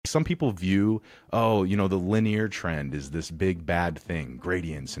some people view, oh, the linear trend is this big bad thing,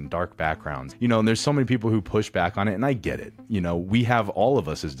 gradients and dark backgrounds, and there's so many people who push back on it. And I get it. We have, all of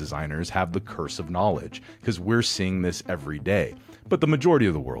us as designers have the curse of knowledge because we're seeing this every day. But the majority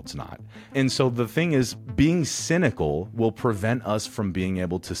of the world's not. And so the thing is, being cynical will prevent us from being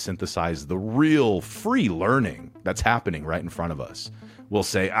able to synthesize the real free learning that's happening right in front of us. We'll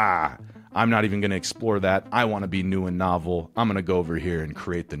say, I'm not even going to explore that. I want to be new and novel. I'm going to go over here and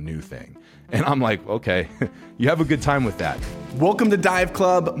create the new thing. And I'm like, okay, you have a good time with that. Welcome to Dive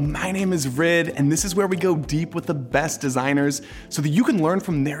Club. My name is Rid, and this is where we go deep with the best designers so that you can learn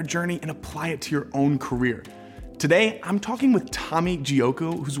from their journey and apply it to your own career. Today, I'm talking with Tommy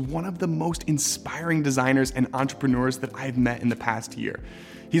Geoco, who's one of the most inspiring designers and entrepreneurs that I've met in the past year.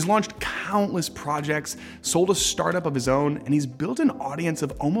 He's launched countless projects, sold a startup of his own, and he's built an audience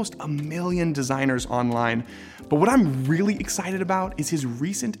of almost 1 million designers online. But what I'm really excited about is his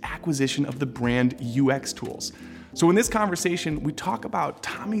recent acquisition of the brand UX Tools. So in this conversation, we talk about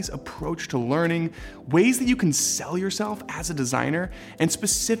Tommy's approach to learning, ways that you can sell yourself as a designer, and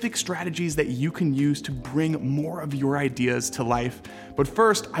specific strategies that you can use to bring more of your ideas to life. But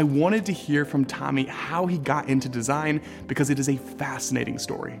first, I wanted to hear from Tommy how he got into design because it is a fascinating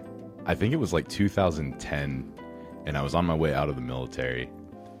story. I think it was like 2010, and I was on my way out of the military.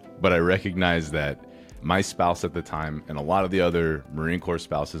 But I recognized that my spouse at the time and a lot of the other Marine Corps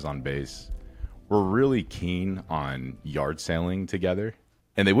spouses on base were really keen on yard sailing together,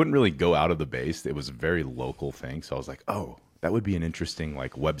 and they wouldn't really go out of the base. It was a very local thing. So I was like, oh, that would be an interesting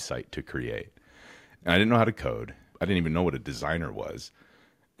website to create. And I didn't know how to code. I didn't even know what a designer was.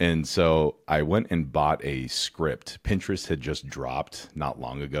 And so I went and bought a script. Pinterest had just dropped not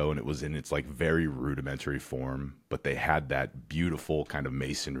long ago, and it was in its very rudimentary form, but they had that beautiful kind of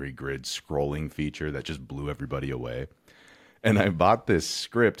masonry grid scrolling feature that just blew everybody away. And I bought this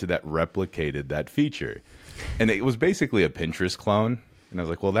script that replicated that feature. And it was basically a Pinterest clone. And I was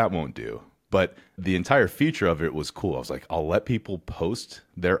like, well, that won't do. But the entire feature of it was cool. I was like, I'll let people post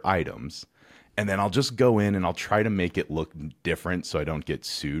their items, and then I'll just go in and I'll try to make it look different so I don't get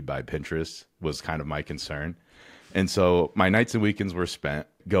sued by Pinterest, was kind of my concern. And so my nights and weekends were spent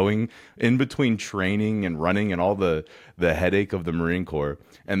going in between training and running and all the headache of the Marine Corps,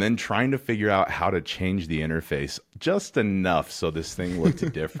 and then trying to figure out how to change the interface just enough so this thing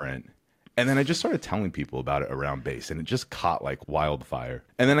looked different. And then I just started telling people about it around base, and it just caught like wildfire.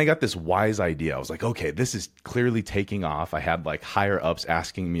 And then I got this wise idea. I was like, okay, this is clearly taking off. I had higher ups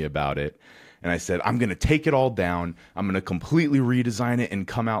asking me about it. And I said, I'm going to take it all down. I'm going to completely redesign it and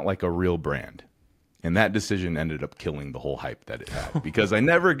come out like a real brand. And that decision ended up killing the whole hype that it had because I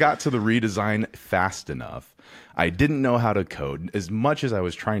never got to the redesign fast enough. I didn't know how to code as much as I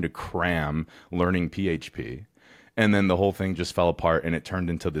was trying to cram learning PHP. And then the whole thing just fell apart, and it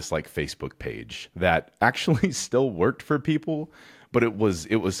turned into this Facebook page that actually still worked for people. But it was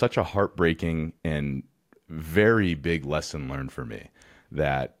such a heartbreaking and very big lesson learned for me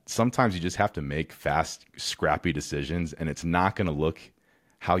that sometimes you just have to make fast, scrappy decisions, and it's not going to look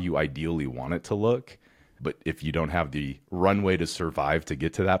how you ideally want it to look. But if you don't have the runway to survive to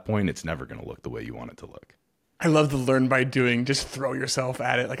get to that point, it's never going to look the way you want it to look. I love the learn by doing, just throw yourself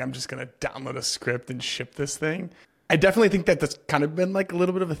at it. I'm just going to download a script and ship this thing. I definitely think that that's kind of been a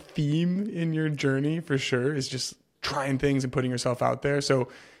little bit of a theme in your journey for sure, is just trying things and putting yourself out there. So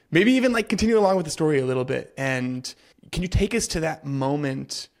maybe even continue along with the story a little bit. And can you take us to that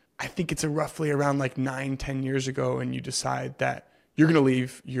moment? I think it's roughly around 9-10 years ago, and you decide that you're going to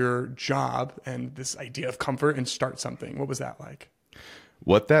leave your job and this idea of comfort and start something. What was that like?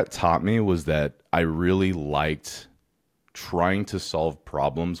 What that taught me was that I really liked trying to solve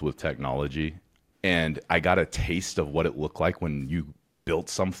problems with technology. And I got a taste of what it looked like when you built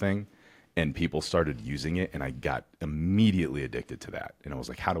something and people started using it. And I got immediately addicted to that. And I was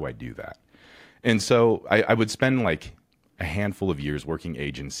like, how do I do that? And so I would spend a handful of years working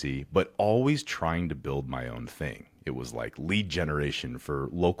agency, but always trying to build my own thing. It was lead generation for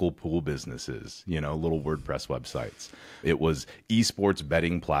local pool businesses, little WordPress websites. It was esports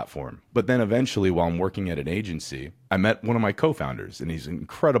betting platform. But then eventually, while I'm working at an agency, I met one of my co-founders, and he's an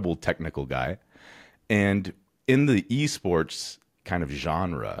incredible technical guy. And in the esports kind of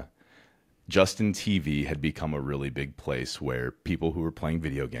genre, Justin TV had become a really big place where people who were playing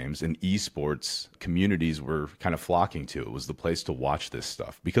video games and esports communities were kind of flocking to. It was the place to watch this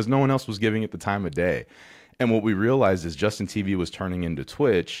stuff because no one else was giving it the time of day. And what we realized is Justin TV was turning into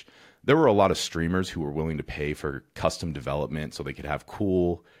Twitch. There were a lot of streamers who were willing to pay for custom development so they could have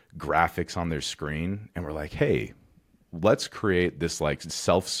cool graphics on their screen. And we're like, hey, let's create this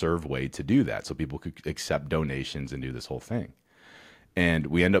self-serve way to do that so people could accept donations and do this whole thing. And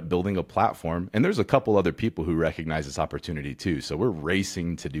we end up building a platform. And there's a couple other people who recognize this opportunity too. So we're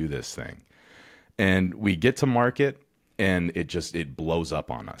racing to do this thing. And we get to market and it blows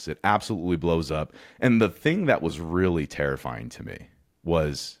up on us. It absolutely blows up. And the thing that was really terrifying to me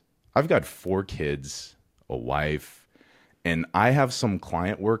was I've got 4 kids, a wife, and I have some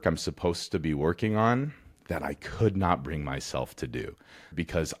client work I'm supposed to be working on that I could not bring myself to do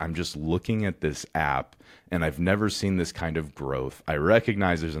because I'm just looking at this app and I've never seen this kind of growth. I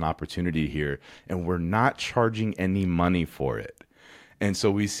recognize there's an opportunity here and we're not charging any money for it. And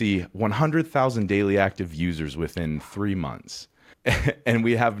so we see 100,000 daily active users within 3 months. And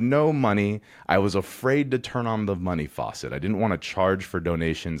we have no money. I was afraid to turn on the money faucet. I didn't want to charge for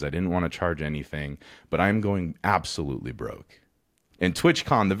donations. I didn't want to charge anything, but I'm going absolutely broke. And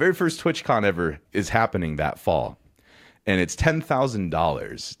TwitchCon, the very first TwitchCon ever, is happening that fall. And it's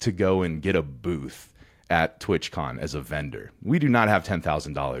 $10,000 to go and get a booth at TwitchCon as a vendor. We do not have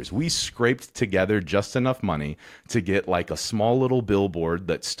 $10,000. We scraped together just enough money to get like a small little billboard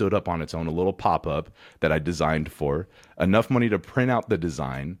that stood up on its own, a little pop-up that I designed for, enough money to print out the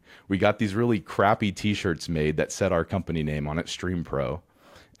design. We got these really crappy t-shirts made that said our company name on it, Stream Pro.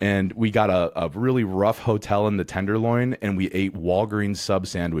 And we got a really rough hotel in the Tenderloin, and we ate Walgreens sub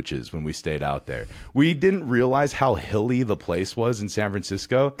sandwiches when we stayed out there. We didn't realize how hilly the place was in San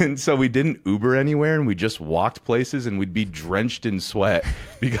Francisco, and so we didn't Uber anywhere, and we just walked places, and we'd be drenched in sweat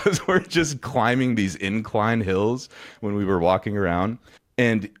because we're just climbing these incline hills when we were walking around.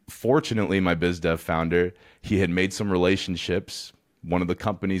 And fortunately, my BizDev founder, he had made some relationships. One of the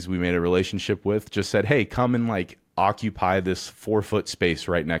companies we made a relationship with just said, hey, come and like occupy this 4-foot space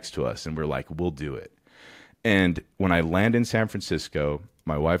right next to us. And we're like, we'll do it. And when I land in San Francisco,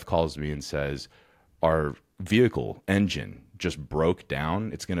 my wife calls me and says, our vehicle engine just broke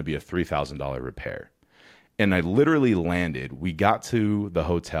down. It's going to be a $3,000 repair. And I literally landed. We got to the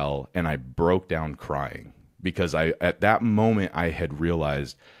hotel and I broke down crying because at that moment I had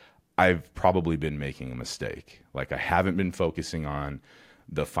realized I've probably been making a mistake. Like I haven't been focusing on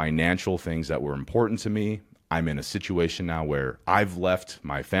the financial things that were important to me. I'm in a situation now where I've left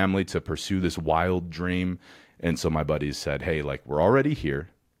my family to pursue this wild dream. And so my buddies said, hey, like we're already here.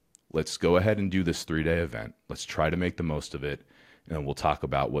 Let's go ahead and do this 3-day event. Let's try to make the most of it. And we'll talk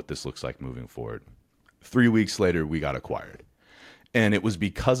about what this looks like moving forward. 3 weeks later, we got acquired. And it was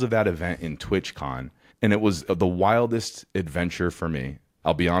because of that event in TwitchCon. And it was the wildest adventure for me.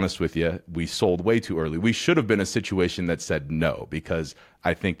 I'll be honest with you, we sold way too early. We should have been a situation that said no, because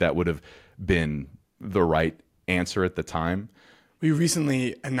I think that would have been the right answer at the time. We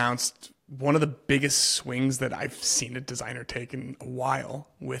recently announced one of the biggest swings that I've seen a designer take in a while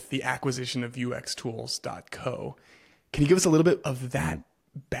with the acquisition of uxtools.co. Can you give us a little bit of that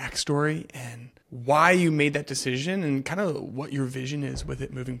backstory and why you made that decision and kind of what your vision is with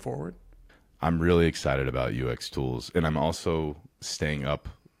it moving forward? I'm really excited about UX Tools, and I'm also staying up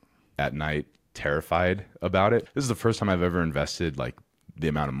at night terrified about it. This is the first time I've ever invested like the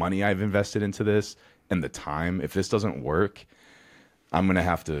amount of money I've invested into this and the time. If this doesn't work, I'm gonna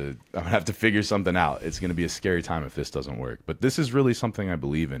have to figure something out. It's gonna be a scary time if this doesn't work. But this is really something I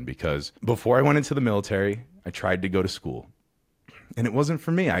believe in, because before I went into the military, I tried to go to school, and it wasn't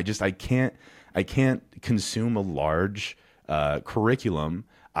for me. I can't consume a large curriculum.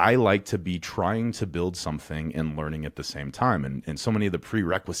 I like to be trying to build something and learning at the same time, and so many of the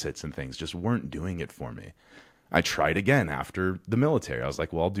prerequisites and things just weren't doing it for me. I tried again after the military. I was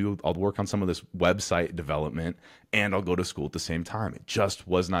like, well, I'll work on some of this website development and I'll go to school at the same time. It just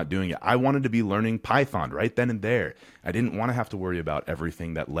was not doing it. I wanted to be learning Python right then and there. I didn't want to have to worry about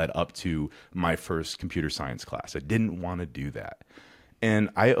everything that led up to my first computer science class. I didn't want to do that. And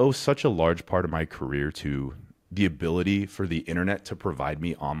I owe such a large part of my career to the ability for the internet to provide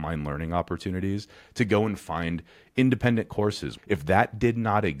me online learning opportunities, to go and find independent courses. If that did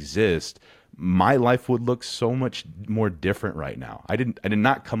not exist, my life would look so much more different right now. I did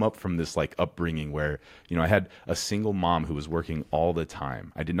not come up from this like upbringing where, you know, I had a single mom who was working all the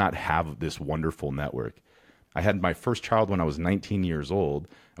time. I did not have this wonderful network. I had my first child when I was 19 years old.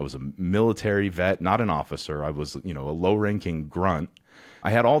 I was a military vet, not an officer. I was, you know, a low-ranking grunt.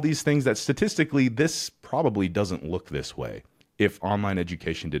 I had all these things that statistically, this probably doesn't look this way if online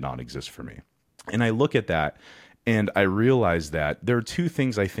education did not exist for me. And I look at that and I realize that there are two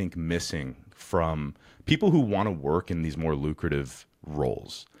things I think missing from people who want to work in these more lucrative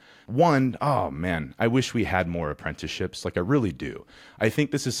roles. One, oh man, I wish we had more apprenticeships. Like I really do. I think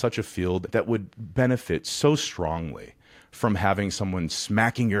this is such a field that would benefit so strongly from having someone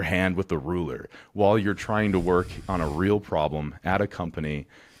smacking your hand with a ruler while you're trying to work on a real problem at a company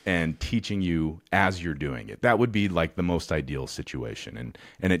and teaching you as you're doing it. That would be like the most ideal situation.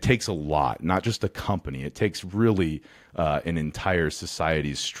 And it takes a lot, not just a company. It takes really an entire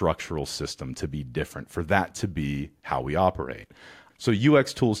society's structural system to be different for that to be how we operate. So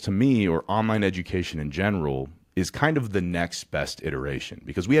UX tools to me, or online education in general, is kind of the next best iteration,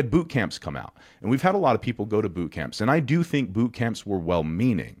 because we had boot camps come out and we've had a lot of people go to boot camps. And I do think boot camps were well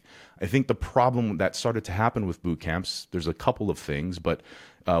meaning. I think the problem that started to happen with boot camps, there's a couple of things, but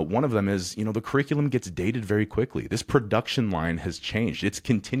one of them is, the curriculum gets dated very quickly. This production line has changed. It's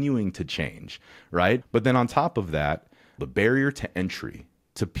continuing to change, right? But then on top of that, the barrier to entry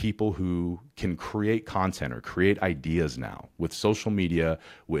to people who can create content or create ideas now with social media,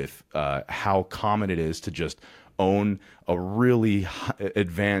 with how common it is to just own a really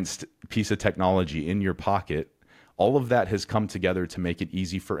advanced piece of technology in your pocket, all of that has come together to make it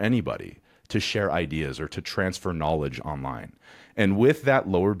easy for anybody to share ideas or to transfer knowledge online. And with that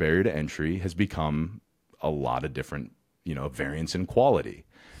lower barrier to entry has become a lot of different, variance in quality.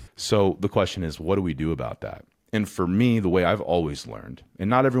 So the question is, what do we do about that? And for me, the way I've always learned, and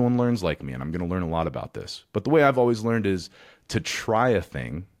not everyone learns like me, and I'm going to learn a lot about this, but the way I've always learned is to try a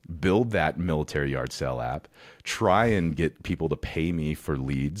thing, build that military yard sale app, try and get people to pay me for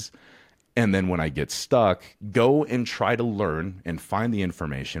leads. And then when I get stuck, go and try to learn and find the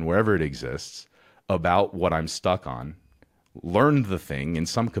information wherever it exists about what I'm stuck on, learn the thing in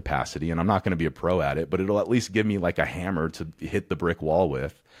some capacity. And I'm not going to be a pro at it, but it'll at least give me like a hammer to hit the brick wall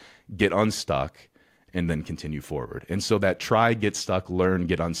with, get unstuck, and then continue forward. And so that try, get stuck, learn,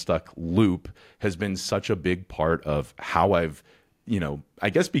 get unstuck loop has been such a big part of how I've, I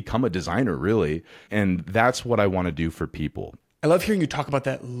guess become a designer really. And that's what I want to do for people. I love hearing you talk about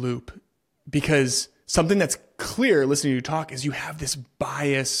that loop, because something that's clear listening to you talk is you have this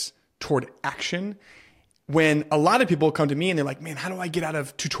bias toward action. When a lot of people come to me and they're like, man, how do I get out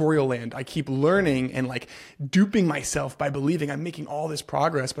of tutorial land? I keep learning and like duping myself by believing I'm making all this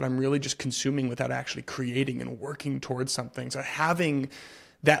progress, but I'm really just consuming without actually creating and working towards something. So having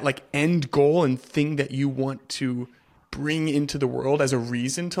that like end goal and thing that you want to bring into the world as a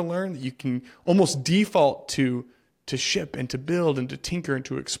reason to learn, that you can almost default to ship and to build and to tinker and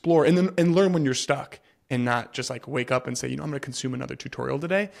to explore and learn when you're stuck, and not just like wake up and say, I'm going to consume another tutorial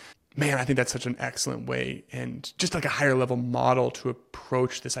today. Man, I think that's such an excellent way, and just like a higher level model to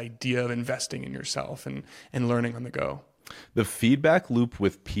approach this idea of investing in yourself and learning on the go. The feedback loop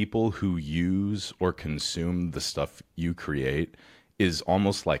with people who use or consume the stuff you create is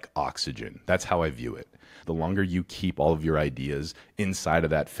almost like oxygen. That's how I view it. The longer you keep all of your ideas inside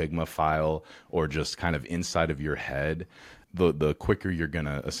of that Figma file or just kind of inside of your head, the quicker you're going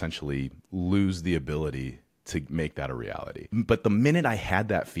to essentially lose the ability to make that a reality. But the minute I had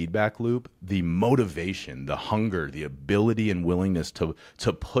that feedback loop, the motivation, the hunger, the ability and willingness to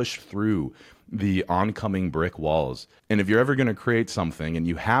push through the oncoming brick walls. And if you're ever going to create something and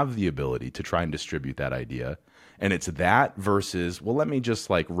you have the ability to try and distribute that idea, and it's that versus, well, let me just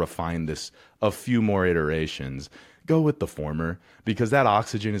like refine this a few more iterations, go with the former, because that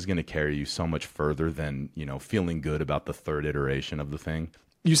oxygen is going to carry you so much further than, feeling good about the third iteration of the thing.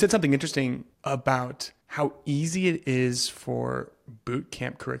 You said something interesting about how easy it is for boot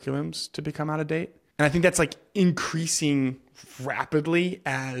camp curriculums to become out of date. And I think that's like increasing rapidly,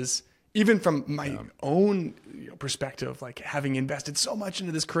 as even from my own perspective, like having invested so much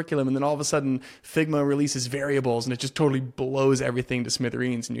into this curriculum, and then all of a sudden Figma releases variables and it just totally blows everything to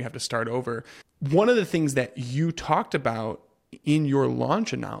smithereens and you have to start over. One of the things that you talked about in your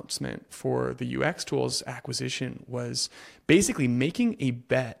launch announcement for the UX Tools acquisition was basically making a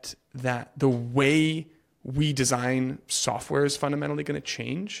bet that the way we design software is fundamentally going to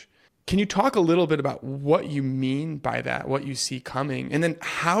change. Can you talk a little bit about what you mean by that, what you see coming, and then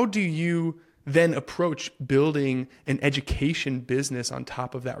how do you then approach building an education business on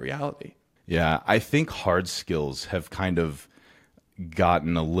top of that reality? Yeah, I think hard skills have kind of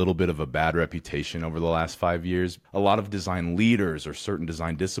gotten a little bit of a bad reputation over the last 5 years. A lot of design leaders or certain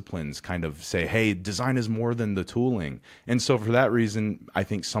design disciplines kind of say, hey, design is more than the tooling. And so for that reason, I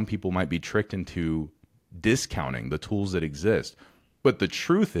think some people might be tricked into discounting the tools that exist. But the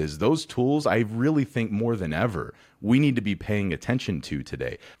truth is, those tools, I really think more than ever, we need to be paying attention to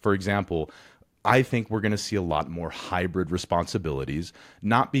today. For example, I think we're going to see a lot more hybrid responsibilities,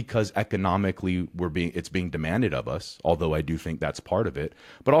 not because economically it's being demanded of us, although I do think that's part of it,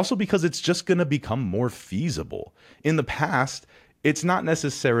 but also because it's just going to become more feasible. In the past, it's not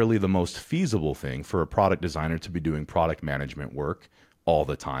necessarily the most feasible thing for a product designer to be doing product management work all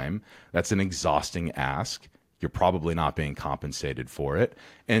the time. That's an exhausting ask. You're probably not being compensated for it.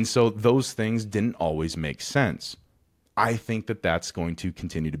 And so those things didn't always make sense. I think that that's going to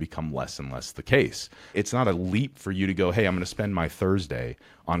continue to become less and less the case. It's not a leap for you to go, hey, I'm going to spend my Thursday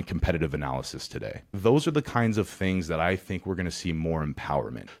on competitive analysis today. Those are the kinds of things that I think we're going to see more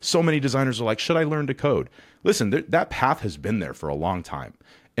empowerment. So many designers are like, should I learn to code? Listen, that path has been there for a long time.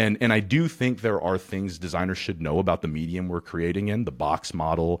 And I do think there are things designers should know about the medium we're creating in, the box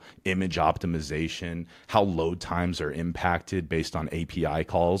model, image optimization, how load times are impacted based on API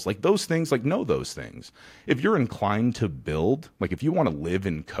calls, like those things, like know those things. If you're inclined to build, like if you want to live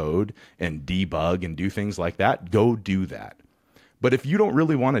in code and debug and do things like that, go do that. But if you don't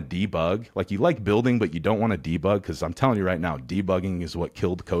really want to debug, like you like building, but you don't want to debug, because I'm telling you right now, debugging is what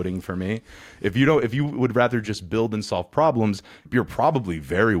killed coding for me. If you would rather just build and solve problems, you're probably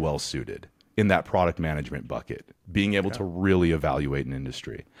very well suited in that product management bucket, being able to really evaluate an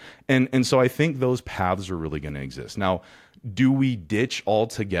industry. And so I think those paths are really going to exist. Now, do we ditch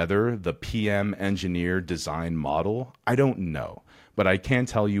altogether the PM engineer design model? I don't know. But I can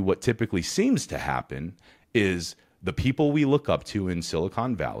tell you what typically seems to happen is the people we look up to in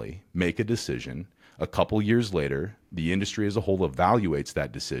Silicon Valley make a decision. A couple years later, the industry as a whole evaluates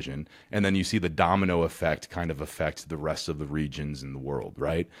that decision. And then you see the domino effect kind of affect the rest of the regions in the world,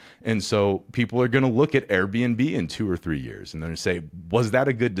 right? And so people are going to look at Airbnb in 2 or 3 years and they're going to say, was that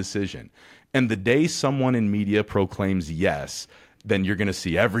a good decision? And the day someone in media proclaims yes, then you're going to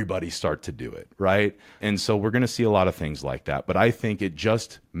see everybody start to do it, right? And so we're going to see a lot of things like that. But I think it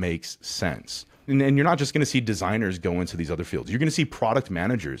just makes sense. And you're not just going to see designers go into these other fields. You're going to see product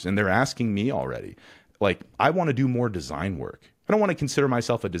managers, and they're asking me already, like, I want to do more design work. I don't want to consider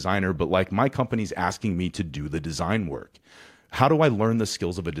myself a designer, but like my company's asking me to do the design work. How do I learn the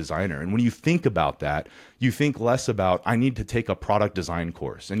skills of a designer? And when you think about that, you think less about, I need to take a product design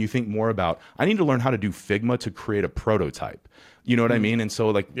course. And you think more about, I need to learn how to do Figma to create a prototype. You know what I mean? And so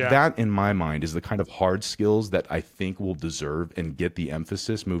like that in my mind is the kind of hard skills that I think will deserve and get the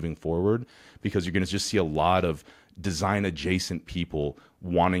emphasis moving forward, because you're going to just see a lot of design adjacent people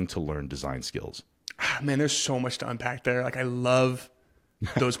wanting to learn design skills. Man, there's so much to unpack there. Like I love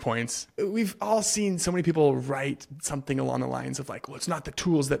those points. We've all seen so many people write something along the lines of like, well, it's not the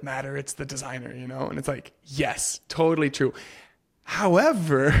tools that matter, it's the designer, you know? And it's like, yes, totally true.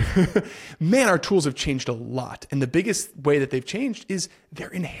 However, man, our tools have changed a lot. And the biggest way that they've changed is they're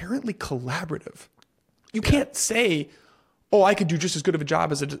inherently collaborative. You can't say, oh, I could do just as good of a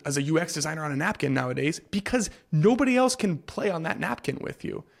job as a UX designer on a napkin nowadays, because nobody else can play on that napkin with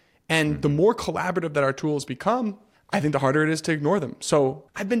you. And the more collaborative that our tools become, I think the harder it is to ignore them. So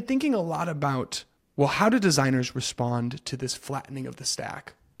I've been thinking a lot about, well, how do designers respond to this flattening of the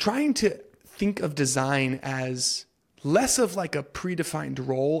stack? Trying to think of design as less of like a predefined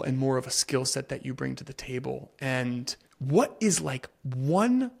role and more of a skill set that you bring to the table. And what is like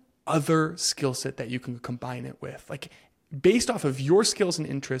one other skill set that you can combine it with? Like based off of your skills and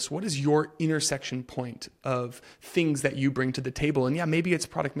interests, what is your intersection point of things that you bring to the table? And yeah, maybe it's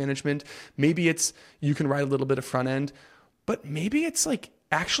product management. Maybe it's you can write a little bit of front end, but maybe it's like,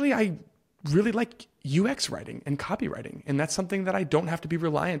 actually, I really like UX writing and copywriting. And that's something that I don't have to be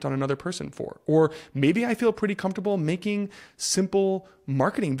reliant on another person for. Or maybe I feel pretty comfortable making simple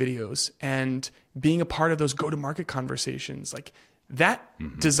marketing videos and being a part of those go-to-market conversations. Like that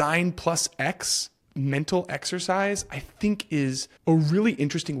design plus X mental exercise, I think is a really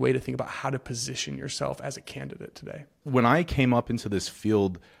interesting way to think about how to position yourself as a candidate today. When I came up into this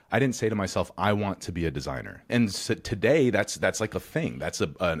field, I didn't say to myself, I want to be a designer. And so today, that's like a thing. That's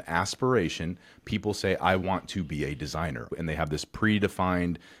an aspiration. People say, I want to be a designer. And they have this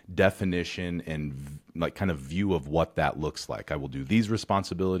predefined definition and like kind of view of what that looks like. I will do these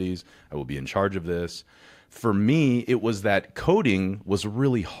responsibilities. I will be in charge of this. For me, it was that coding was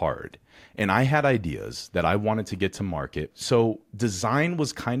really hard. And I had ideas that I wanted to get to market. So design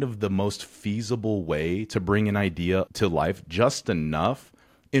was kind of the most feasible way to bring an idea to life, just enough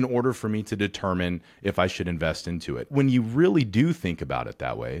in order for me to determine if I should invest into it. When you really do think about it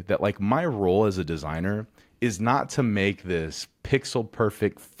that way, that like my role as a designer is not to make this pixel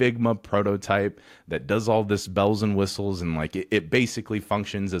perfect Figma prototype that does all this bells and whistles and like it basically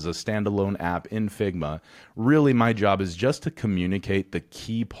functions as a standalone app in Figma. Really, my job is just to communicate the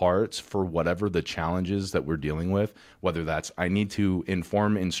key parts for whatever the challenges that we're dealing with, whether that's I need to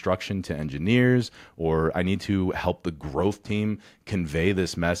inform instruction to engineers or I need to help the growth team convey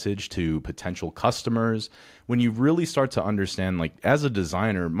this message to potential customers. When you really start to understand, like as a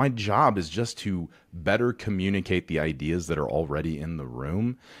designer, my job is just to better communicate the ideas that are already in the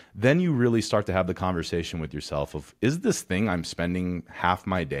room. Then you really start to have the conversation with yourself of, is this thing I'm spending half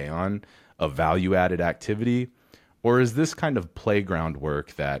my day on a value-added activity? Or is this kind of playground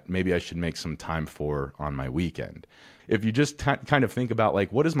work that maybe I should make some time for on my weekend? if you just kind of think about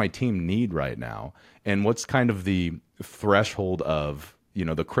like, what does my team need right now? And what's kind of the threshold of,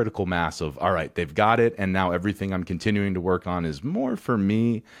 the critical mass of, all right, they've got it. And now everything I'm continuing to work on is more for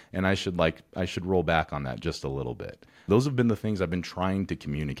me. And I should roll back on that just a little bit. Those have been the things I've been trying to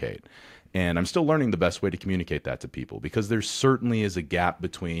communicate. And I'm still learning the best way to communicate that to people, because there certainly is a gap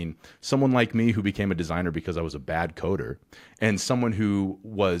between someone like me who became a designer because I was a bad coder and someone who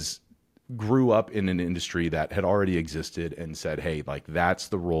grew up in an industry that had already existed and said, hey, like that's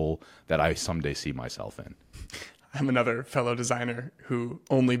the role that I someday see myself in. I'm another fellow designer who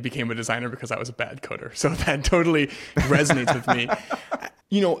only became a designer because I was a bad coder. So that totally resonates with me.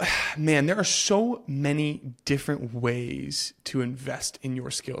 Man, there are so many different ways to invest in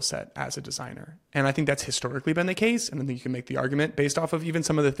your skill set as a designer. And I think that's historically been the case. And I think you can make the argument based off of even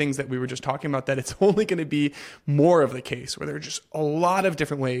some of the things that we were just talking about that it's only going to be more of the case, where there are just a lot of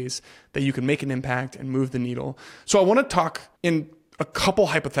different ways that you can make an impact and move the needle. So I want to talk in a couple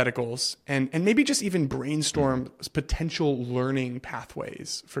hypotheticals and maybe just even brainstorm potential learning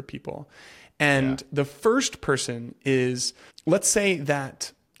pathways for people. And the first person is, let's say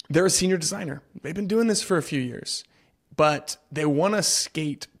that they're a senior designer. They've been doing this for a few years, but they want to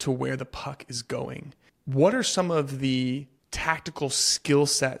skate to where the puck is going. What are some of the tactical skill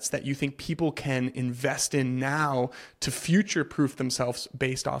sets that you think people can invest in now to future-proof themselves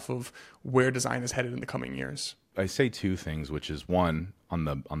based off of where design is headed in the coming years? I say two things, which is one, on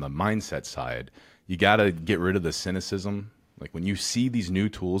the mindset side, you got to get rid of the cynicism. Like when you see these new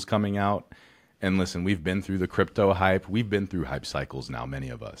tools coming out, and listen, we've been through the crypto hype. We've been through hype cycles now, many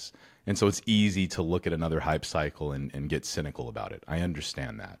of us. And so it's easy to look at another hype cycle and get cynical about it. I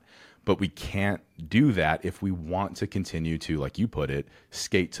understand that. But we can't do that if we want to continue to, like you put it,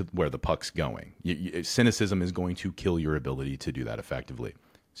 skate to where the puck's going. Cynicism is going to kill your ability to do that effectively.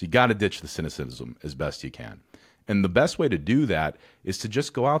 So you got to ditch the cynicism as best you can. And the best way to do that is to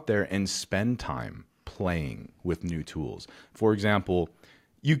just go out there and spend time playing with new tools. For example,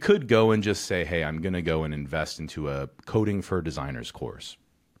 you could go and just say, hey, I'm going to go and invest into a coding for designers course.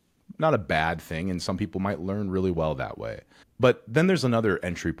 Not a bad thing, and some people might learn really well that way. But then there's another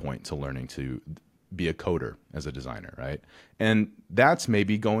entry point to learning to be a coder as a designer, right? And that's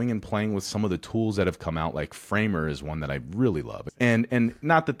maybe going and playing with some of the tools that have come out, like Framer is one that I really love. And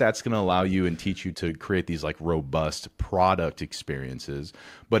not that that's going to allow you and teach you to create these like robust product experiences,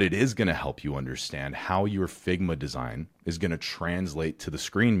 but it is going to help you understand how your Figma design is going to translate to the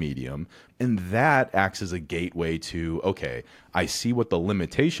screen medium. And that acts as a gateway to, okay, I see what the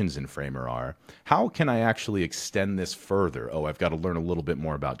limitations in Framer are. How can I actually extend this further? Oh, I've got to learn a little bit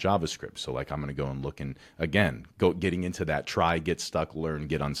more about JavaScript. So like I'm going to go and look and again, getting into that try, get stuck, learn,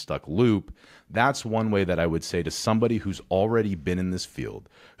 get unstuck loop. That's one way that I would say to somebody who's already been in this field,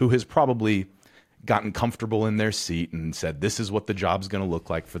 who has probably gotten comfortable in their seat and said, this is what the job's going to look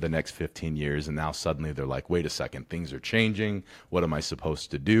like for the next 15 years. And now suddenly they're like, wait a second, things are changing. What am I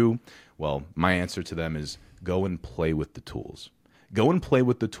supposed to do? Well, my answer to them is go and play with the tools. Go and play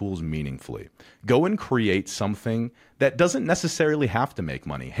with the tools meaningfully. Go and create something that doesn't necessarily have to make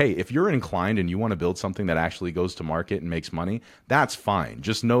money. Hey, if you're inclined and you want to build something that actually goes to market and makes money, that's fine.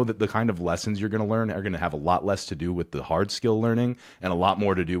 Just know that the kind of lessons you're going to learn are going to have a lot less to do with the hard skill learning and a lot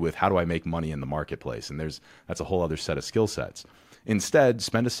more to do with how do I make money in the marketplace. And that's a whole other set of skill sets. Instead,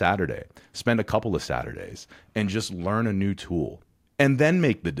 spend a Saturday, spend a couple of Saturdays, and just learn a new tool. And then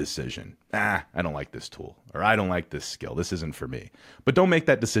make the decision, I don't like this tool, or I don't like this skill. This isn't for me. But don't make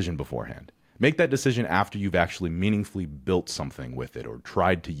that decision beforehand. Make that decision after you've actually meaningfully built something with it or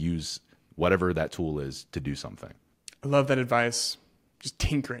tried to use whatever that tool is to do something. I love that advice. Just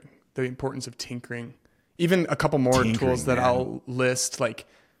tinkering, the importance of tinkering. Even a couple more tools that I'll list, like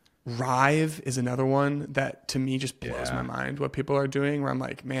Rive is another one that to me just blows my mind what people are doing, where I'm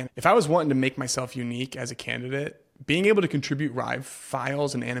like, man, if I was wanting to make myself unique as a candidate, being able to contribute Rive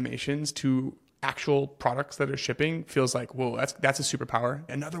files and animations to actual products that are shipping feels like, whoa, that's a superpower.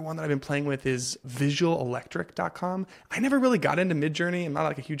 Another one that I've been playing with is visualelectric.com. I never really got into Midjourney. I'm not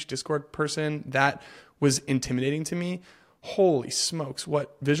like a huge Discord person. That was intimidating to me. Holy smokes,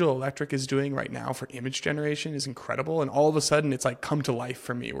 what Visual Electric is doing right now for image generation is incredible. And all of a sudden it's like come to life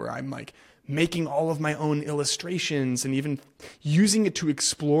for me, where I'm like making all of my own illustrations and even using it to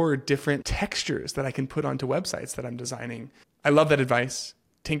explore different textures that I can put onto websites that I'm designing. I love that advice.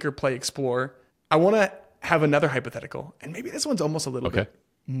 Tinker, play, explore. I want to have another hypothetical, and maybe this one's almost a little bit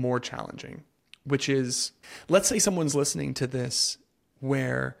more challenging, which is, let's say someone's listening to this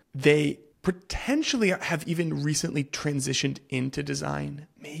where they potentially have even recently transitioned into design.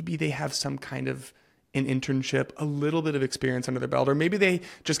 Maybe they have some kind of an internship, a little bit of experience under their belt, or maybe they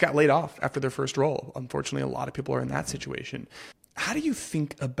just got laid off after their first role. Unfortunately, a lot of people are in that situation. How do you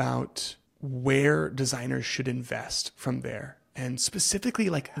think about where designers should invest from there? And specifically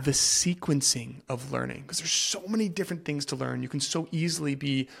like the sequencing of learning, because there's so many different things to learn. You can so easily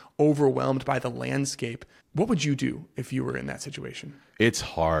be overwhelmed by the landscape. What would you do if you were in that situation? It's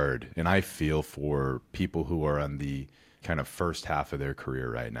hard. And I feel for people who are on the kind of first half of their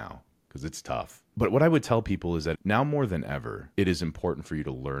career right now, because it's tough. But what I would tell people is that now more than ever, it is important for you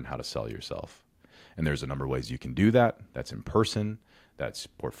to learn how to sell yourself. And there's a number of ways you can do that. That's in person, that's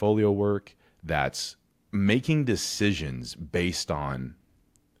portfolio work, that's making decisions based on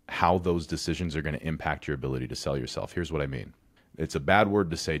how those decisions are going to impact your ability to sell yourself. Here's what I mean. It's a bad word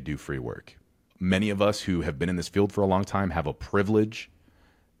to say do free work. Many of us who have been in this field for a long time have a privilege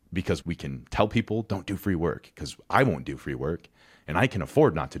because we can tell people don't do free work, because I won't do free work and I can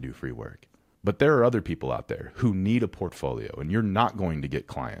afford not to do free work. But there are other people out there who need a portfolio, and you're not going to get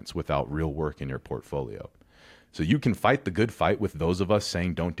clients without real work in your portfolio. So you can fight the good fight with those of us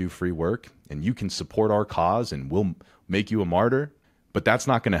saying don't do free work, and you can support our cause and we'll make you a martyr, but that's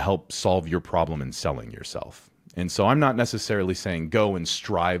not going to help solve your problem in selling yourself. And so I'm not necessarily saying go and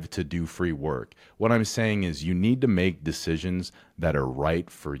strive to do free work. What I'm saying is you need to make decisions that are right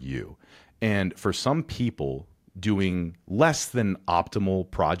for you. And for some people, doing less than optimal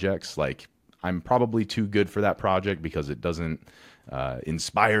projects, like I'm probably too good for that project because it doesn't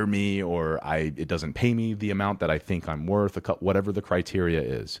inspire me, or it doesn't pay me the amount that I think I'm worth, whatever the criteria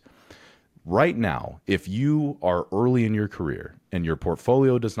is. Right now, if you are early in your career and your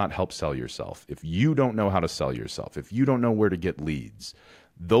portfolio does not help sell yourself, if you don't know how to sell yourself, if you don't know where to get leads,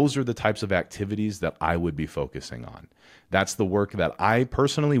 those are the types of activities that I would be focusing on. That's the work that I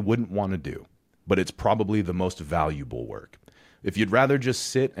personally wouldn't want to do, but it's probably the most valuable work. If you'd rather just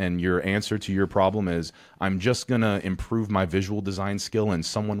sit and your answer to your problem is, I'm just going to improve my visual design skill and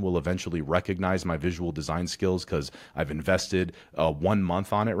someone will eventually recognize my visual design skills because I've invested 1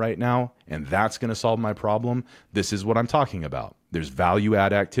 month on it right now, and that's going to solve my problem, this is what I'm talking about. There's value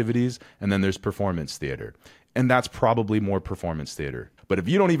add activities, and then there's performance theater. And that's probably more performance theater. But if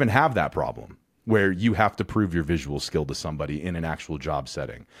you don't even have that problem, where you have to prove your visual skill to somebody in an actual job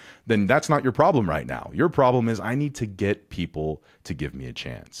setting, then that's not your problem right now. Your problem is I need to get people to give me a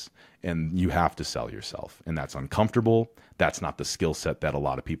chance. And you have to sell yourself. And that's uncomfortable. That's not the skill set that a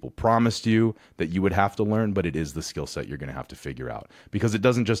lot of people promised you that you would have to learn, but it is the skill set you're going to have to figure out, because it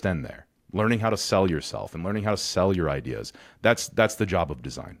doesn't just end there. Learning how to sell yourself and learning how to sell your ideas, that's the job of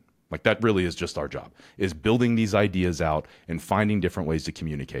design. Like that really is just our job, is building these ideas out and finding different ways to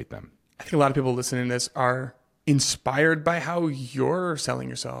communicate them. I think a lot of people listening to this are inspired by how you're selling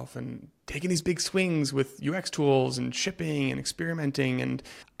yourself and taking these big swings with UX tools and shipping and experimenting. And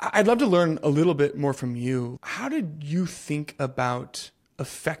I'd love to learn a little bit more from you. How did you think about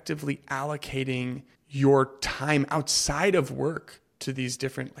effectively allocating your time outside of work to these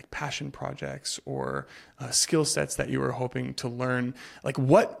different like passion projects or skill sets that you were hoping to learn? Like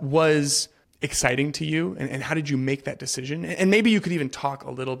what was exciting to you, and how did you make that decision? And maybe you could even talk a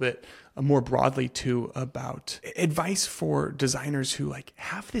little bit more broadly too about advice for designers who like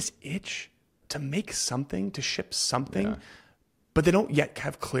have this itch to make something, to ship something, but they don't yet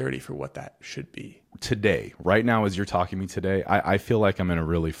have clarity for what that should be. Today, right now, as you're talking to me today, I feel like I'm in a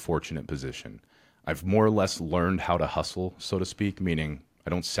really fortunate position. I've more or less learned how to hustle, so to speak, meaning I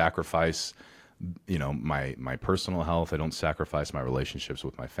don't sacrifice, my personal health. I don't sacrifice my relationships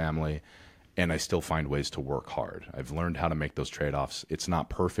with my family. And I still find ways to work hard. I've learned how to make those trade-offs. It's not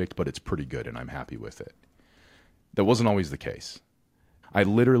perfect, but it's pretty good, and I'm happy with it. That wasn't always the case. I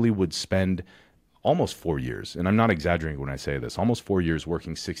literally would spend almost 4 years, and I'm not exaggerating when I say this, almost 4 years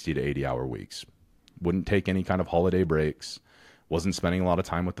working 60 to 80-hour weeks. Wouldn't take any kind of holiday breaks, wasn't spending a lot of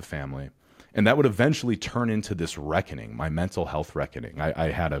time with the family. And that would eventually turn into this reckoning, my mental health reckoning.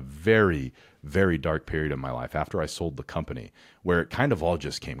 I had a very, very dark period in my life after I sold the company where it kind of all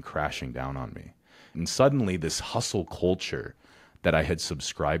just came crashing down on me. And suddenly this hustle culture that I had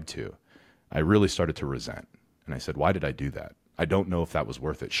subscribed to, I really started to resent. And I said, why did I do that? I don't know if that was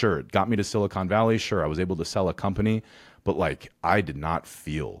worth it. Sure, it got me to Silicon Valley. Sure, I was able to sell a company, but I did not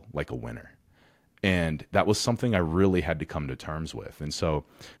feel like a winner. And that was something I really had to come to terms with. And so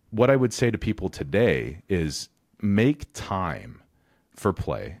what I would say to people today is make time for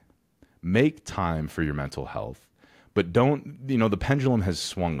play, make time for your mental health, but don't, the pendulum has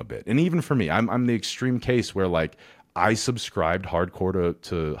swung a bit. And even for me, I'm the extreme case where I subscribed hardcore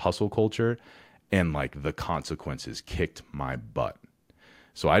to hustle culture, and the consequences kicked my butt.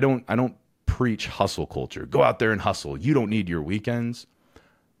 So I don't preach hustle culture. Go out there and hustle. You don't need your weekends.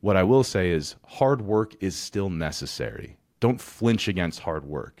 What I will say is hard work is still necessary. Don't flinch against hard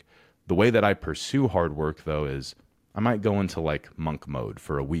work. The way that I pursue hard work, though, is I might go into like monk mode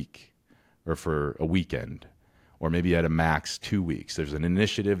for a week or for a weekend, or maybe at a max 2 weeks. There's an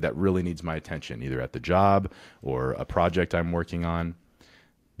initiative that really needs my attention, either at the job or a project I'm working on.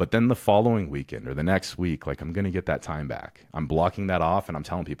 But then the following weekend or the next week, like I'm going to get that time back. I'm blocking that off and I'm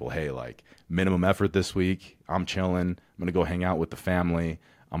telling people, hey, like minimum effort this week. I'm chilling. I'm going to go hang out with the family.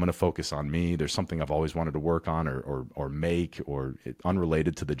 I'm going to focus on me. There's something I've always wanted to work on or make or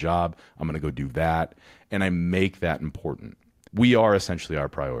unrelated to the job. I'm going to go do that. And I make that important. We are essentially our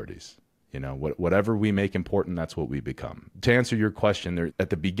priorities. You know, whatever we make important, that's what we become. To answer your question, at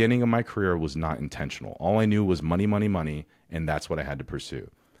the beginning of my career was not intentional. All I knew was money, money, money, and that's what I had to pursue.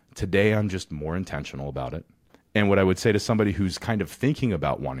 Today, I'm just more intentional about it. And what I would say to somebody who's kind of thinking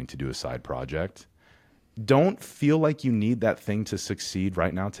about wanting to do a side project, don't feel like you need that thing to succeed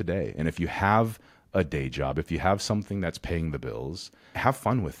right now today. And if you have a day job, if you have something that's paying the bills, have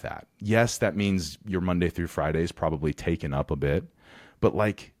fun with that. Yes, that means your Monday through Friday is probably taken up a bit, but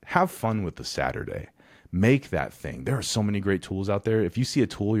like have fun with the Saturday. Make that thing. There are so many great tools out there. If you see a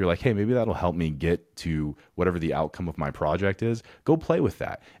tool, you're like, hey, maybe that'll help me get to whatever the outcome of my project is, go play with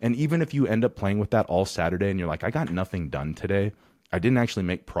that. And even if you end up playing with that all Saturday and you're like, I got nothing done today, I didn't actually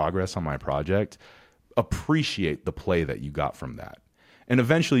make progress on my project, appreciate the play that you got from that. And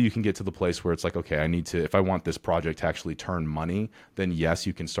eventually you can get to the place where it's like, okay, if I want this project to actually turn money, then yes,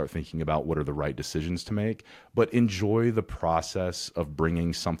 you can start thinking about what are the right decisions to make. But enjoy the process of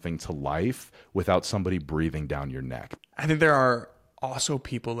bringing something to life without somebody breathing down your neck. I think there are also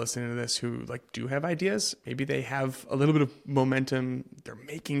people listening to this who like do have ideas. Maybe they have a little bit of momentum. They're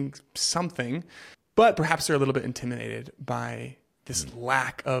making something, but perhaps they're a little bit intimidated by this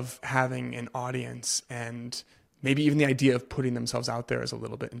lack of having an audience, and maybe even the idea of putting themselves out there is a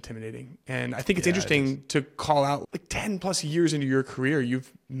little bit intimidating. And I think it's interesting to call out, like 10 plus years into your career,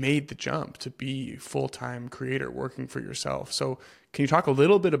 you've made the jump to be a full-time creator working for yourself. So can you talk a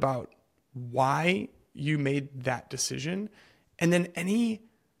little bit about why you made that decision? And then any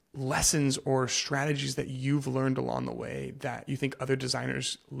lessons or strategies that you've learned along the way that you think other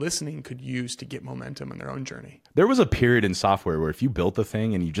designers listening could use to get momentum in their own journey? There was a period in software where if you built a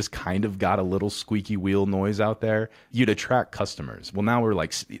thing and you just kind of got a little squeaky wheel noise out there, you'd attract customers. Well, now we're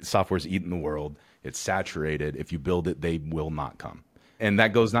like, software's eating the world. It's saturated. If you build it, they will not come. And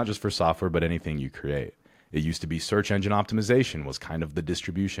that goes not just for software, but anything you create. It used to be search engine optimization was kind of the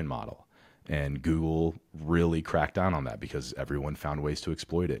distribution model. And Google really cracked down on that because everyone found ways to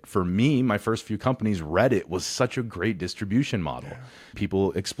exploit it. For me, my first few companies, Reddit was such a great distribution model. Yeah.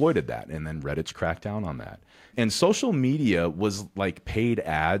 People exploited that, and then Reddit's cracked down on that. And social media was like paid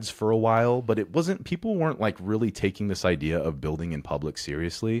ads for a while, but people weren't like really taking this idea of building in public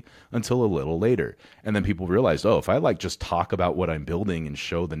seriously until a little later. And then people realized, oh, if I like just talk about what I'm building and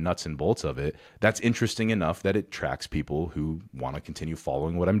show the nuts and bolts of it, that's interesting enough that it attracts people who want to continue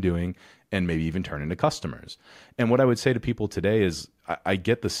following what I'm doing and maybe even turn into customers. And what I would say to people today is I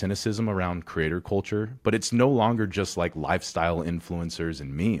get the cynicism around creator culture, but it's no longer just like lifestyle influencers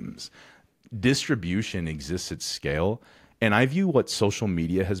and memes. Distribution exists at scale. And I view what social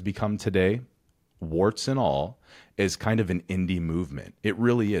media has become today, warts and all, as kind of an indie movement. It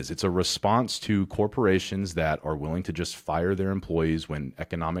really is. It's a response to corporations that are willing to just fire their employees when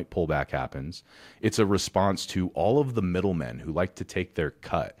economic pullback happens. It's a response to all of the middlemen who like to take their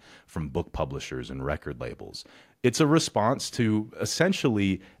cut from book publishers and record labels. It's a response to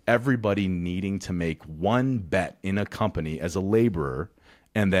essentially everybody needing to make one bet in a company as a laborer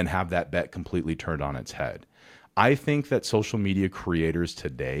and then have that bet completely turned on its head. I think that social media creators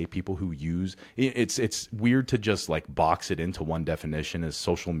today, people who use it's weird to just like box it into one definition as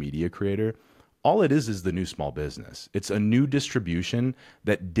social media creator. All it is the new small business. It's a new distribution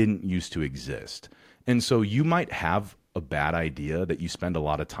that didn't used to exist. And so you might have a bad idea that you spend a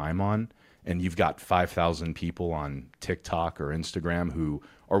lot of time on, and you've got 5,000 people on TikTok or Instagram who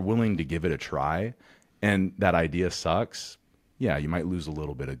are willing to give it a try, and that idea sucks. Yeah, you might lose a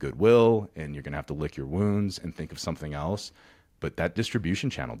little bit of goodwill and you're going to have to lick your wounds and think of something else. But that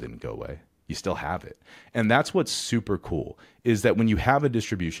distribution channel didn't go away. You still have it. And that's what's super cool is that when you have a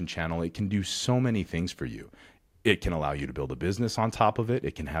distribution channel, it can do so many things for you. It can allow you to build a business on top of it.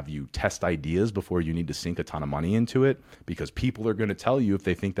 It can have you test ideas before you need to sink a ton of money into it because people are going to tell you if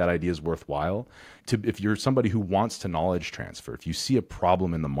they think that idea is worthwhile. If you're somebody who wants to knowledge transfer, if you see a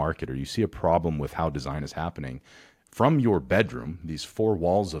problem in the market or you see a problem with how design is happening, from your bedroom, these four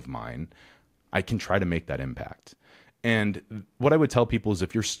walls of mine, I can try to make that impact. And what I would tell people is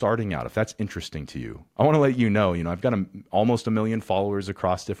if you're starting out, if that's interesting to you, I want to let you know, I've got almost 1 million followers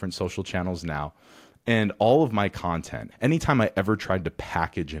across different social channels now. And all of my content, anytime I ever tried to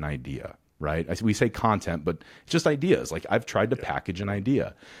package an idea, right? We say content, but it's just ideas. Like I've tried to package an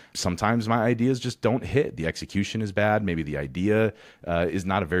idea. Sometimes my ideas just don't hit. The execution is bad. Maybe the idea is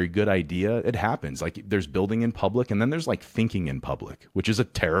not a very good idea. It happens. Like there's building in public and then there's like thinking in public, which is a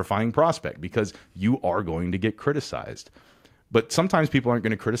terrifying prospect because you are going to get criticized. But sometimes people aren't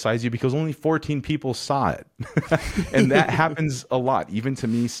going to criticize you because only 14 people saw it. And that happens a lot, even to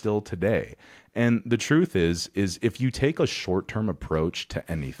me still today. And the truth is if you take a short-term approach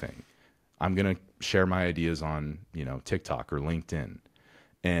to anything, I'm going to share my ideas on, TikTok or LinkedIn.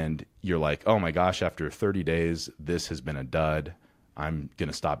 And you're like, oh my gosh, after 30 days, this has been a dud. I'm going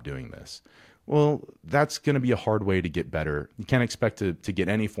to stop doing this. Well, that's going to be a hard way to get better. You can't expect to get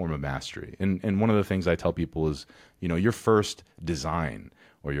any form of mastery. And one of the things I tell people is, your first design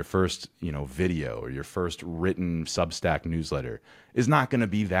or your first, video or your first written Substack newsletter is not going to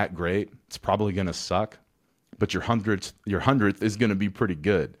be that great. It's probably going to suck, but your hundredth is going to be pretty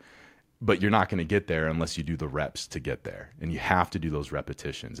good. But you're not going to get there unless you do the reps to get there. And you have to do those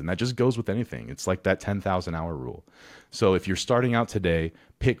repetitions. And that just goes with anything. It's like that 10,000 hour rule. So if you're starting out today,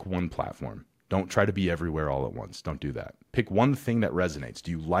 pick one platform. Don't try to be everywhere all at once. Don't do that. Pick one thing that resonates. Do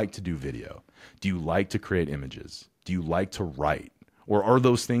you like to do video? Do you like to create images? Do you like to write? Or are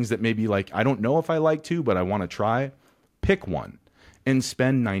those things that maybe like, I don't know if I like to, but I want to try? Pick one and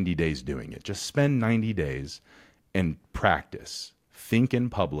spend 90 days doing it. Just spend 90 days and practice. Think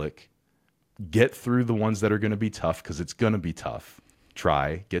in public. Get through the ones that are going to be tough because it's going to be tough.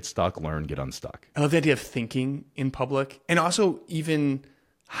 Try, get stuck, learn, get unstuck. I love the idea of thinking in public and also even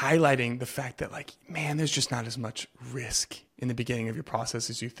highlighting the fact that like, man, there's just not as much risk in the beginning of your process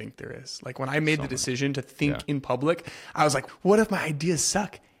as you think there is. Like when I made the decision to think in public, I was like, what if my ideas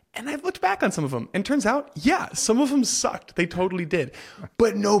suck? And I've looked back on some of them and turns out, some of them sucked. They totally did.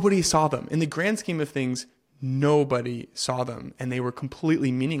 But nobody saw them. In the grand scheme of things, nobody saw them and they were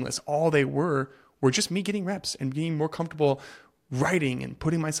completely meaningless. All they were just me getting reps and being more comfortable writing and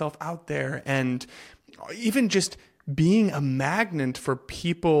putting myself out there and even just being a magnet for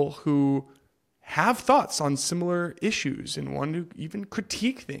people who have thoughts on similar issues and want to even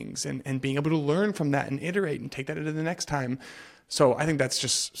critique things and being able to learn from that and iterate and take that into the next time. So I think that's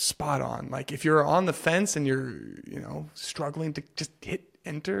just spot on. Like if you're on the fence and you're, struggling to just hit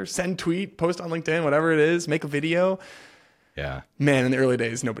enter, send tweet, post on LinkedIn, whatever it is, make a video. Yeah. Man, in the early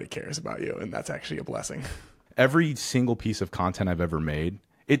days, nobody cares about you. And that's actually a blessing. Every single piece of content I've ever made,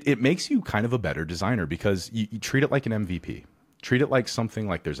 it makes you kind of a better designer because you treat it like an MVP. Treat it like something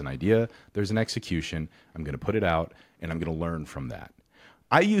like there's an idea, there's an execution, I'm going to put it out, and I'm going to learn from that.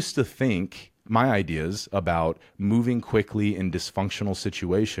 I used to think my ideas about moving quickly in dysfunctional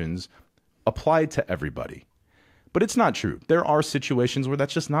situations applied to everybody. But it's not true. There are situations where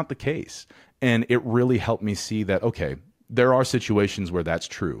that's just not the case. And it really helped me see that, okay, there are situations where that's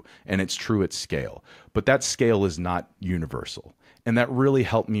true, and it's true at scale. But that scale is not universal. And that really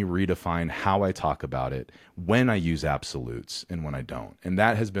helped me redefine how I talk about it, when I use absolutes and when I don't. And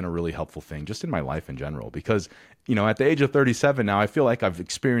that has been a really helpful thing just in my life in general. Because, at the age of 37 now, I feel like I've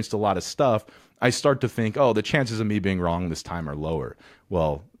experienced a lot of stuff. I start to think, oh, the chances of me being wrong this time are lower.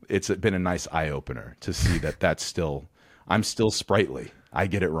 Well, it's been a nice eye-opener to see that I'm still sprightly. I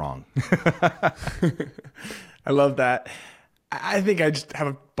get it wrong. I love that. I think I just have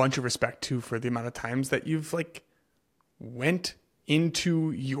a bunch of respect too for the amount of times that you've went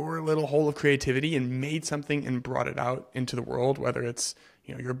into your little hole of creativity and made something and brought it out into the world, whether it's,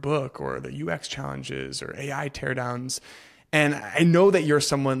 your book or the UX challenges or AI teardowns. And I know that you're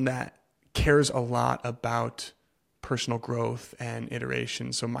someone that cares a lot about personal growth and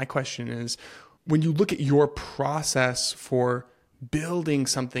iteration. So my question is, when you look at your process for building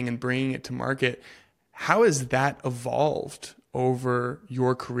something and bringing it to market, how has that evolved over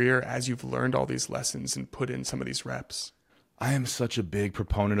your career as you've learned all these lessons and put in some of these reps? I am such a big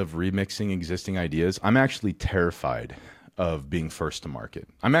proponent of remixing existing ideas. I'm actually terrified of being first to market.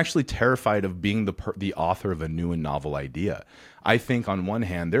 I'm actually terrified of being the author of a new and novel idea. I think on one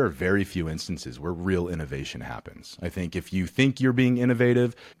hand, there are very few instances where real innovation happens. I think if you think you're being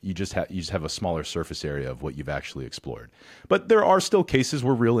innovative, you just have a smaller surface area of what you've actually explored. But there are still cases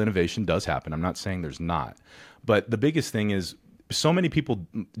where real innovation does happen. I'm not saying there's not. But the biggest thing is So many people,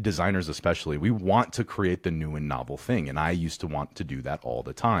 designers especially, we want to create the new and novel thing. And I used to want to do that all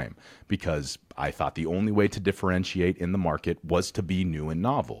the time because I thought the only way to differentiate in the market was to be new and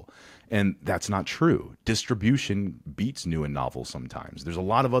novel. And that's not true. Distribution beats new and novel sometimes. There's a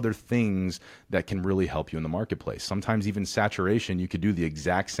lot of other things that can really help you in the marketplace. Sometimes even saturation, you could do the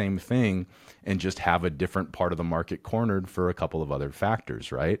exact same thing and just have a different part of the market cornered for a couple of other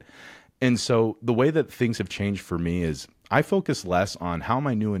factors, right? And so the way that things have changed for me is I focus less on how am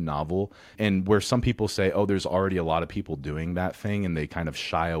I new and novel, and where some people say, oh, there's already a lot of people doing that thing and they kind of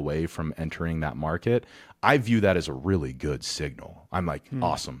shy away from entering that market. I view that as a really good signal. I'm like,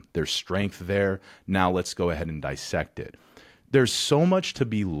 awesome, there's strength there. Now let's go ahead and dissect it. There's so much to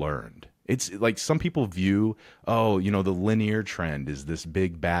be learned. It's like some people view, oh, you know, the linear trend is this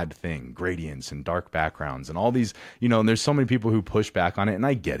big bad thing, gradients and dark backgrounds and all these, you know, and there's so many people who push back on it. And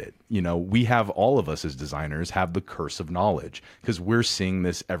I get it. You know, we have, all of us as designers have the curse of knowledge because we're seeing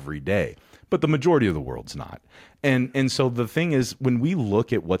this every day, but the majority of the world's not. And so the thing is, when we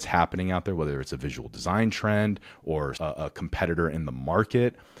look at what's happening out there, whether it's a visual design trend or a competitor in the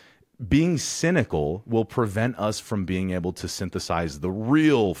market, being cynical will prevent us from being able to synthesize the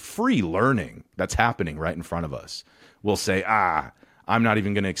real free learning that's happening right in front of us. We'll say, I'm not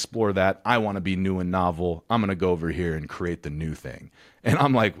even going to explore that. I want to be new and novel. I'm going to go over here and create the new thing. And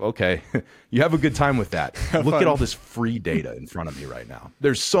I'm like, okay, you have a good time with that. Look at all this free data in front of me right now.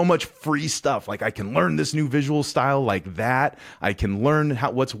 There's so much free stuff. Like I can learn this new visual style like that. I can learn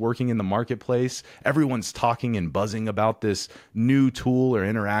what's working in the marketplace. Everyone's talking and buzzing about this new tool or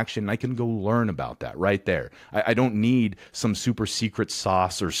interaction. I can go learn about that right there. I don't need some super secret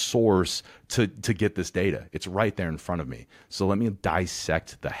sauce or source to get this data. It's right there in front of me. So let me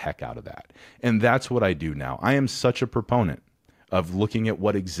dissect the heck out of that. And that's what I do now. I am such a proponent of looking at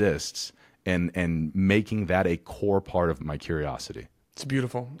what exists and making that a core part of my curiosity. It's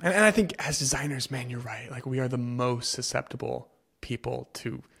beautiful. And I think as designers, man, you're right. Like we are the most susceptible people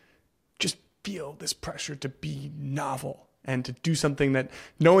to just feel this pressure to be novel and to do something that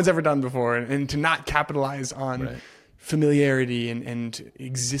no one's ever done before and to not capitalize on familiarity and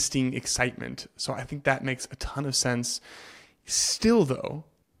existing excitement. So I think that makes a ton of sense. Still though,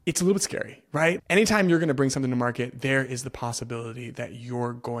 it's a little bit scary, right? Anytime you're going to bring something to market, there is the possibility that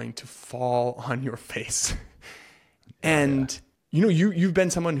you're going to fall on your face. And you know, you've been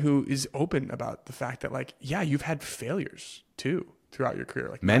someone who is open about the fact that like, yeah, you've had failures too throughout your career.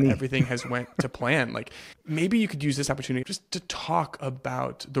 Like many. Not everything has went to plan. Like maybe you could use this opportunity just to talk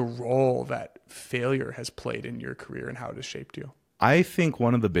about the role that failure has played in your career and how it has shaped you. I think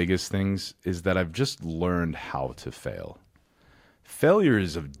one of the biggest things is that I've just learned how to fail. Failure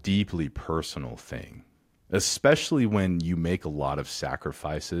is a deeply personal thing, especially when you make a lot of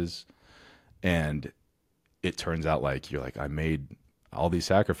sacrifices and it turns out like you're like, I made all these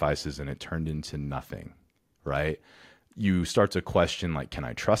sacrifices and it turned into nothing, right? You start to question, like, can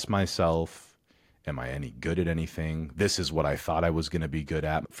I trust myself? Am I any good at anything? This is what I thought I was going to be good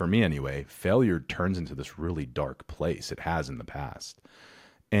at. For me anyway, failure turns into this really dark place. It has in the past.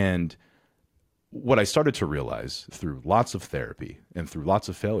 And what I started to realize through lots of therapy and through lots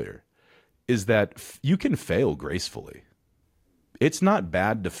of failure is that you can fail gracefully. It's not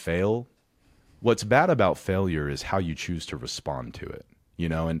bad to fail. What's bad about failure is how you choose to respond to it. You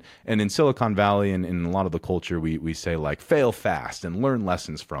know, and in Silicon Valley and in a lot of the culture, we say like fail fast and learn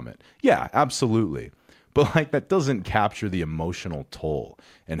lessons from it. Yeah, absolutely. But like that doesn't capture the emotional toll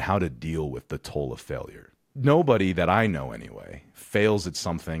and how to deal with the toll of failure. Nobody that I know anyway fails at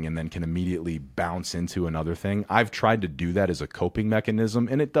something and then can immediately bounce into another thing. I've tried to do that as a coping mechanism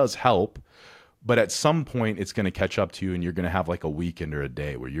and it does help. But at some point it's going to catch up to you and you're going to have like a weekend or a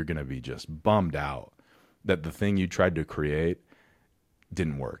day where you're going to be just bummed out that the thing you tried to create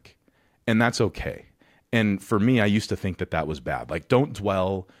didn't work. And that's okay. And for me, I used to think that that was bad. Like don't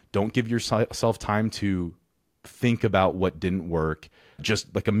dwell, don't give yourself time to think about what didn't work.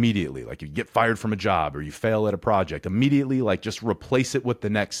 Just like immediately, like you get fired from a job or you fail at a project, immediately like just replace it with the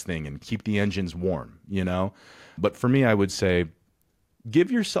next thing and keep the engines warm, you know? But for me, I would say,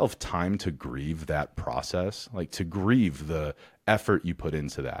 give yourself time to grieve that process, like to grieve the effort you put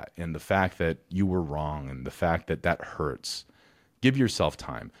into that and the fact that you were wrong and the fact that that hurts. Give yourself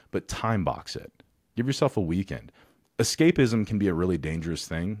time, but time box it. Give yourself a weekend. Escapism can be a really dangerous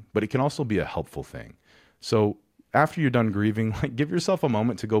thing, but it can also be a helpful thing. So after you're done grieving, like give yourself a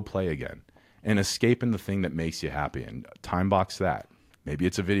moment to go play again and escape in the thing that makes you happy and time box that. Maybe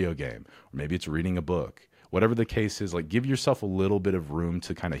it's a video game or maybe it's reading a book. Whatever the case is, like give yourself a little bit of room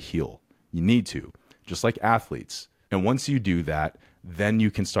to kind of heal. You need to, just like athletes. And once you do that, then you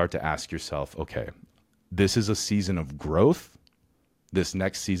can start to ask yourself, okay, this is a season of growth This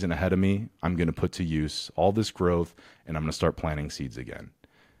next season ahead of me, I'm going to put to use all this growth, and I'm going to start planting seeds again.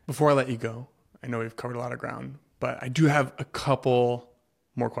 Before I let you go, I know we've covered a lot of ground, but I do have a couple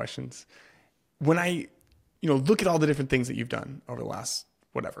more questions. When I, look at all the different things that you've done over the last,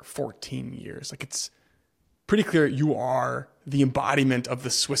 14 years, like it's pretty clear you are the embodiment of the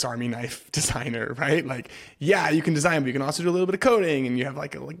Swiss Army knife designer, right? Like, yeah, you can design, but you can also do a little bit of coding, and you have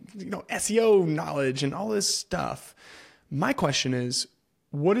SEO knowledge and all this stuff. My question is,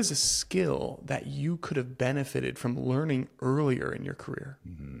 what is a skill that you could have benefited from learning earlier in your career?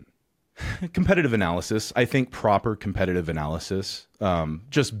 Competitive analysis. I think proper competitive analysis,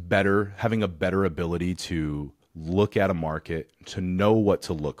 having a better ability to look at a market, to know what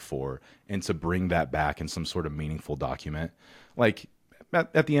to look for, and to bring that back in some sort of meaningful document. Like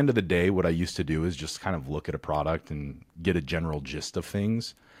at the end of the day, what I used to do is just kind of look at a product and get a general gist of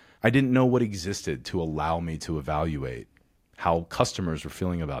things. I didn't know what existed to allow me to evaluate how customers were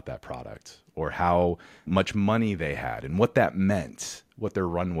feeling about that product, or how much money they had and what that meant, what their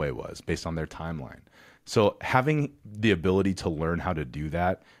runway was based on their timeline. So having the ability to learn how to do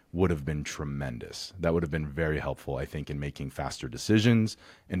that would have been tremendous. That would have been very helpful, I think, in making faster decisions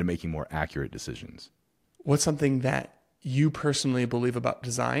and to making more accurate decisions. What's something that you personally believe about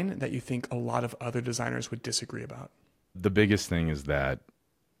design that you think a lot of other designers would disagree about? The biggest thing is that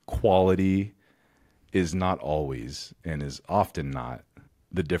quality is not always, and is often not,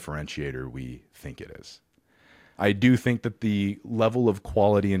 the differentiator we think it is. I do think that the level of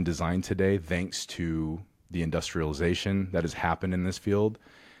quality in design today, thanks to the industrialization that has happened in this field,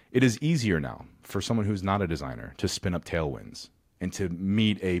 it is easier now for someone who's not a designer to spin up tailwinds and to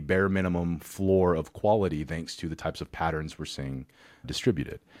meet a bare minimum floor of quality thanks to the types of patterns we're seeing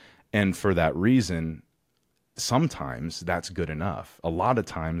distributed. And for that reason, sometimes that's good enough. A lot of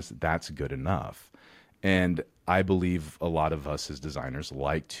times that's good enough. And I believe a lot of us as designers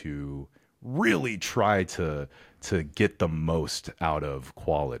like to really try to get the most out of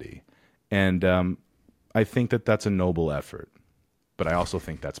quality. And I think that that's a noble effort, but I also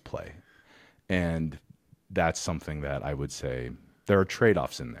think that's play. And that's something that I would say there are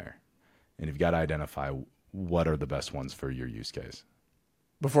trade-offs in there. And you've got to identify what are the best ones for your use case.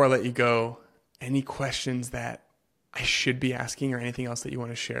 Before I let you go, any questions that I should be asking or anything else that you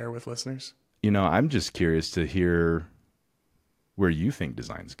want to share with listeners? I'm just curious to hear where you think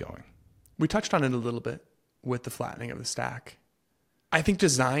design's going. We touched on it a little bit with the flattening of the stack. I think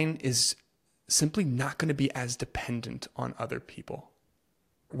design is simply not going to be as dependent on other people.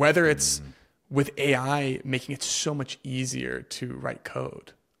 Whether it's with AI making it so much easier to write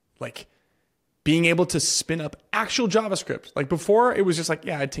code, like being able to spin up actual JavaScript. Like before, it was just like,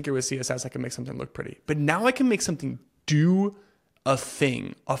 yeah, I'd tinker with CSS, I can make something look pretty. But now I can make something do a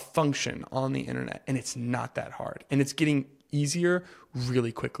thing, a function on the internet, and it's not that hard. And it's getting easier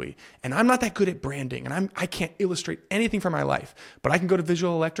really quickly. And I'm not that good at branding, and I can't illustrate anything for my life, but I can go to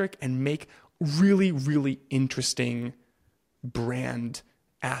Visual Electric and make really, really interesting brand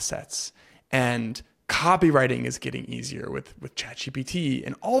assets. And copywriting is getting easier with ChatGPT.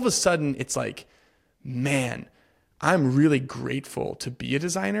 And all of a sudden it's like, man, I'm really grateful to be a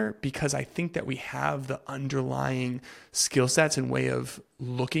designer, because I think that we have the underlying skill sets and way of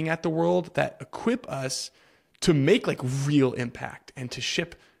looking at the world that equip us to make like real impact and to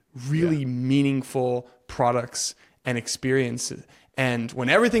ship really meaningful products and experiences. And when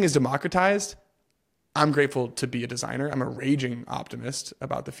everything is democratized, I'm grateful to be a designer. I'm a raging optimist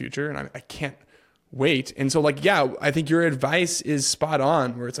about the future, and I can't wait. And so I think your advice is spot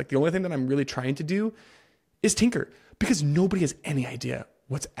on, where it's like the only thing that I'm really trying to do is tinker, because nobody has any idea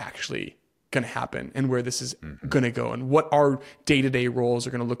what's actually going to happen and where this is going to go and what our day-to-day roles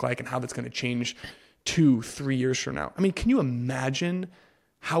are going to look like and how that's going to change 2-3 years from now. I mean, can you imagine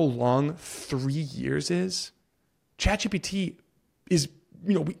how long 3 years is? ChatGPT is,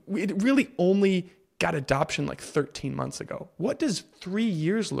 it really only got adoption like 13 months ago. What does 3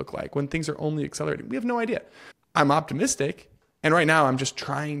 years look like when things are only accelerating? We have no idea. I'm optimistic. And right now I'm just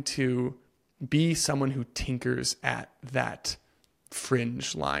trying to be someone who tinkers at that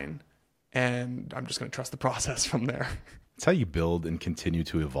fringe line. And I'm just going to trust the process from there. It's how you build and continue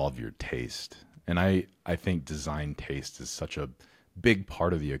to evolve your taste. And I think design taste is such a big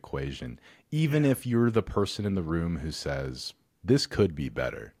part of the equation. Even if you're the person in the room who says, this could be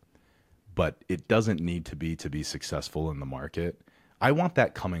better, but it doesn't need to be successful in the market. I want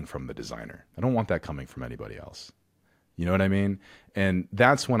that coming from the designer. I don't want that coming from anybody else. You know what I mean? And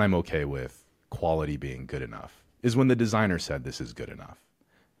that's when I'm okay with quality being good enough, is when the designer said this is good enough.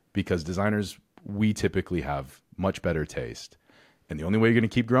 Because designers, we typically have much better taste. And the only way you're going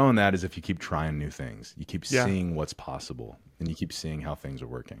to keep growing that is if you keep trying new things. You keep Yeah. seeing what's possible, and you keep seeing how things are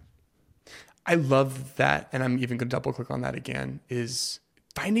working. I love that. And I'm even going to double click on that again, is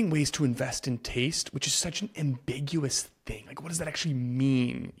finding ways to invest in taste, which is such an ambiguous thing. Like, what does that actually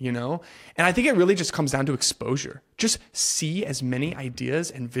mean? You know? And I think it really just comes down to exposure. Just see as many ideas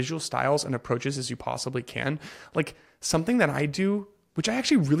and visual styles and approaches as you possibly can. Like, something that I do, which I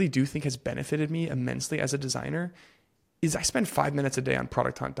actually really do think has benefited me immensely as a designer, is I spend 5 minutes a day on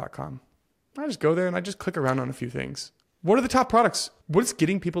producthunt.com. I just go there and I just click around on a few things. What are the top products? What is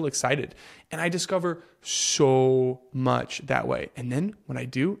getting people excited? And I discover so much that way. And then what I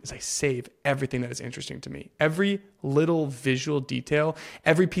do is I save everything that is interesting to me. Every little visual detail,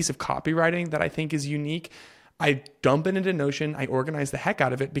 every piece of copywriting that I think is unique, I dump it into Notion. I organize the heck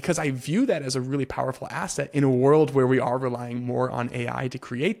out of it because I view that as a really powerful asset in a world where we are relying more on AI to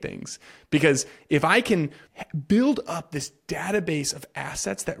create things. Because if I can build up this database of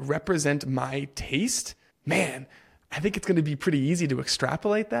assets that represent my taste, man, I think it's going to be pretty easy to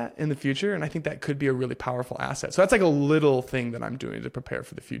extrapolate that in the future. And I think that could be a really powerful asset. So that's like a little thing that I'm doing to prepare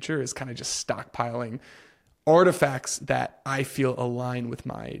for the future, is kind of just stockpiling artifacts that I feel align with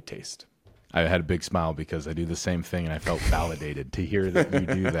my taste. I had a big smile because I do the same thing, and I felt validated to hear that you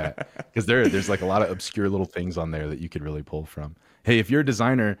do that, because there's like a lot of obscure little things on there that you could really pull from. Hey, if you're a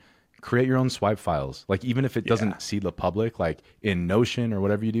designer, create your own swipe files. Like, even if it doesn't see the public, like in Notion or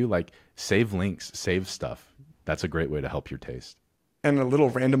whatever you do, like save links, save stuff. That's a great way to help your taste. And a little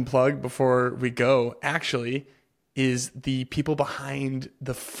random plug before we go, actually, is the people behind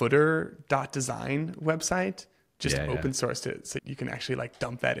the footer.design website. Just open sourced it, so you can actually like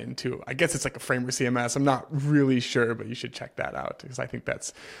dump that into, I guess it's like a Framer CMS. I'm not really sure, but you should check that out because I think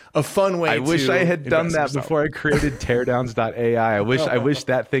that's a fun way. I wish I had done that before I created teardowns.ai. I wish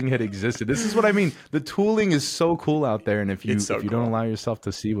that thing had existed. This is what I mean. The tooling is so cool out there, and if you don't allow yourself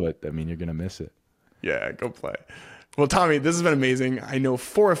to see what, I mean, you're gonna miss it. Yeah, go play. Well, Tommy, this has been amazing. I know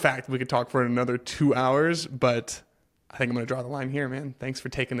for a fact we could talk for another 2 hours, but I think I'm going to draw the line here, man. Thanks for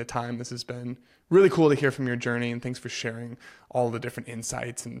taking the time. This has been really cool to hear from your journey, and thanks for sharing all the different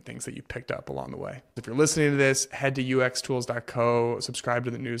insights and things that you picked up along the way. If you're listening to this, head to uxtools.co, subscribe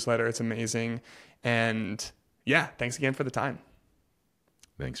to the newsletter. It's amazing. And yeah, thanks again for the time.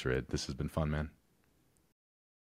 Thanks, Red. This has been fun, man.